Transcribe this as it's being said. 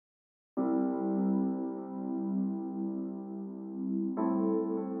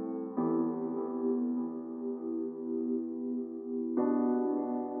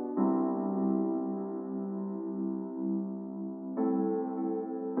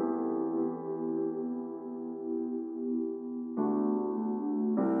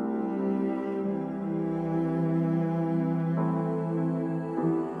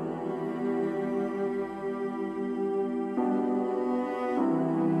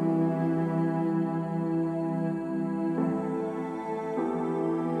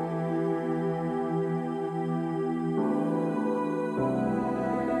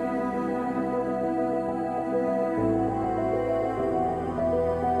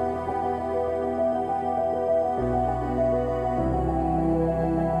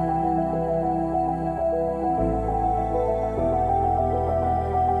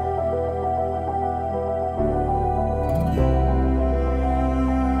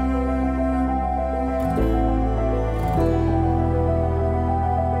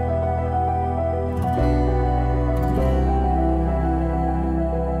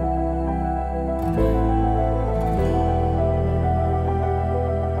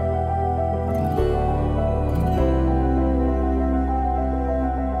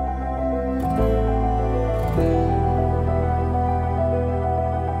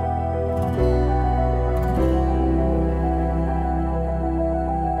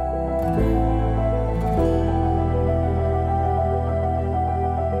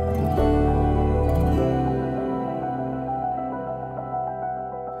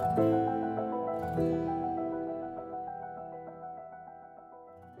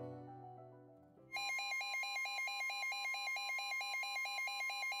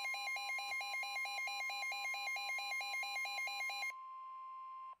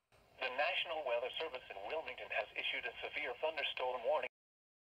The National Weather Service in Wilmington has issued a severe thunderstorm warning.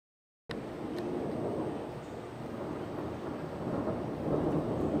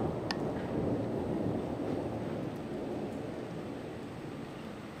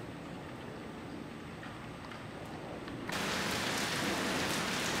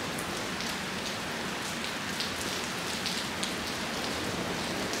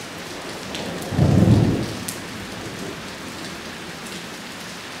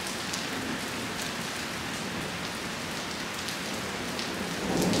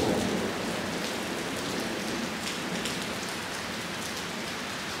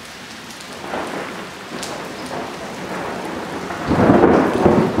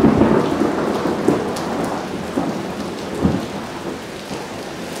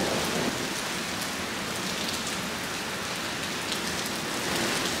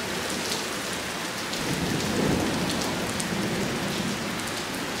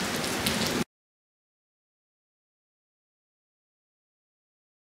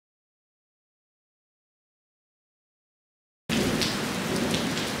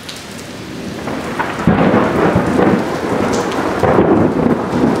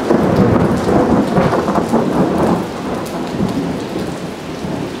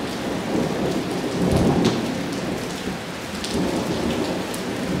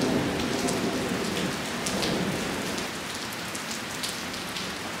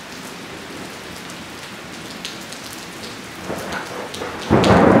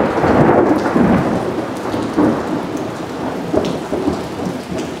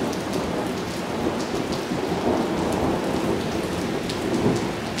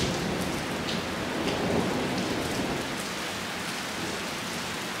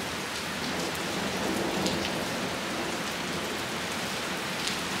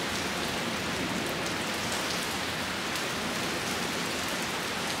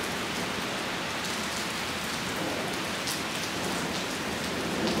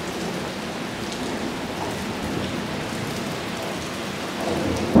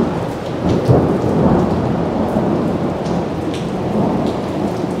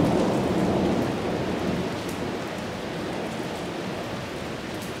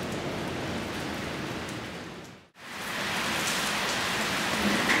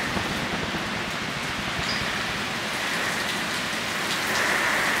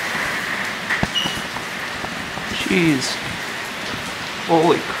 Jeez.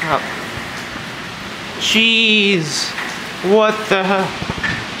 Holy crap. Jeez. What the hell?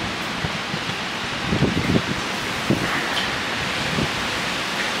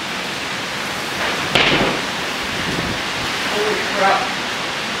 Holy crap.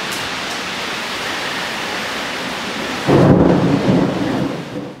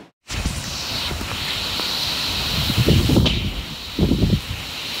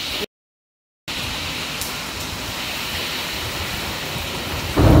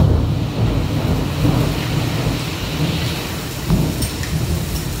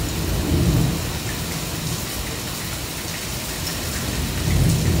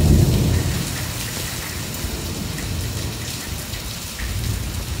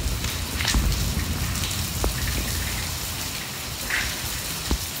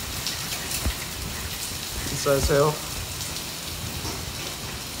 Size hail.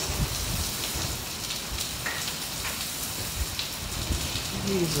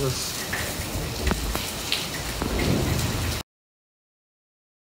 Jesus.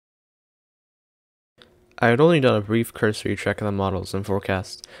 I had only done a brief cursory check of the models and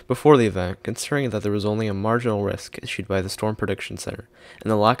forecasts before the event, considering that there was only a marginal risk issued by the Storm Prediction Center and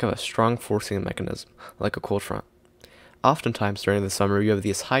the lack of a strong forcing mechanism like a cold front. Oftentimes during the summer, you have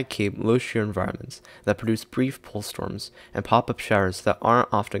these high cape, low shear environments that produce brief pulse storms and pop-up showers that aren't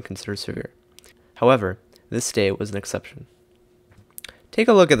often considered severe. However, this day was an exception. Take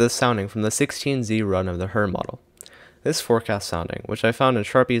a look at this sounding from the 16Z run of the HER model. This forecast sounding, which I found in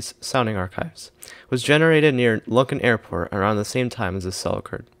Sharpie's sounding archives, was generated near Lunken Airport around the same time as this cell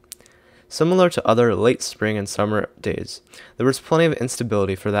occurred. Similar to other late spring and summer days, there was plenty of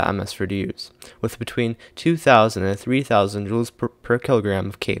instability for the atmosphere to use, with between 2,000 and 3,000 joules per kilogram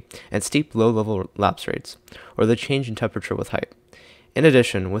of cape and steep low-level lapse rates, or the change in temperature with height. In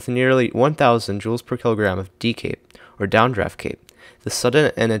addition, with nearly 1,000 joules per kilogram of decape, or downdraft cape, the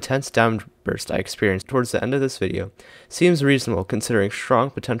sudden and intense downburst I experienced towards the end of this video seems reasonable considering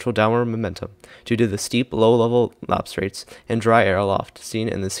strong potential downward momentum due to the steep low-level lapse rates and dry air aloft seen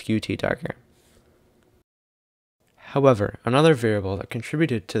in this QT diagram. However, another variable that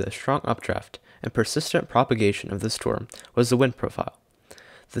contributed to the strong updraft and persistent propagation of the storm was the wind profile.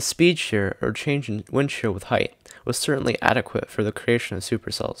 The speed shear, or change in wind shear with height, was certainly adequate for the creation of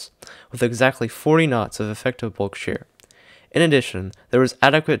supercells, with exactly 40 knots of effective bulk shear. In addition, there was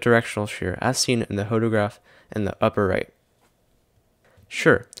adequate directional shear as seen in the photograph in the upper right.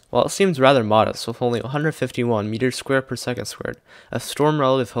 Sure, while it seems rather modest with only 151 meters squared per second squared of storm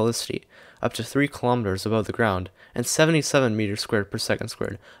relative helicity up to 3 kilometers above the ground and 77 meters squared per second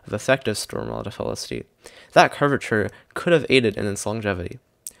squared of effective storm relative helicity, that curvature could have aided in its longevity.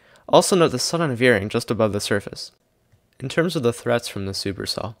 Also note the sudden veering just above the surface. In terms of the threats from the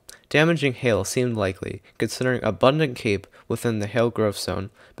supercell, damaging hail seemed likely, considering abundant cape within the hail growth zone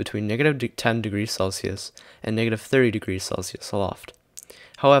between -10 degrees Celsius and -30 degrees Celsius aloft.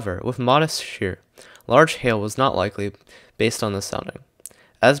 However, with modest shear, large hail was not likely based on the sounding.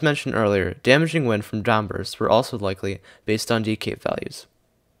 As mentioned earlier, damaging wind from downbursts were also likely based on decape values.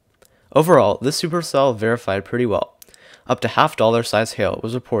 Overall, this supercell verified pretty well. Up to half-dollar size hail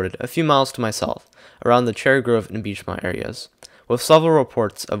was reported a few miles to my south, around the Cherry Grove and Beechmont areas, with several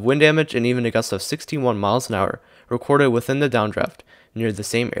reports of wind damage and even a gust of 61 miles an hour recorded within the downdraft near the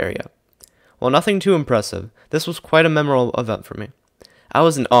same area. While nothing too impressive, this was quite a memorable event for me. I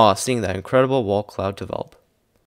was in awe seeing that incredible wall cloud develop.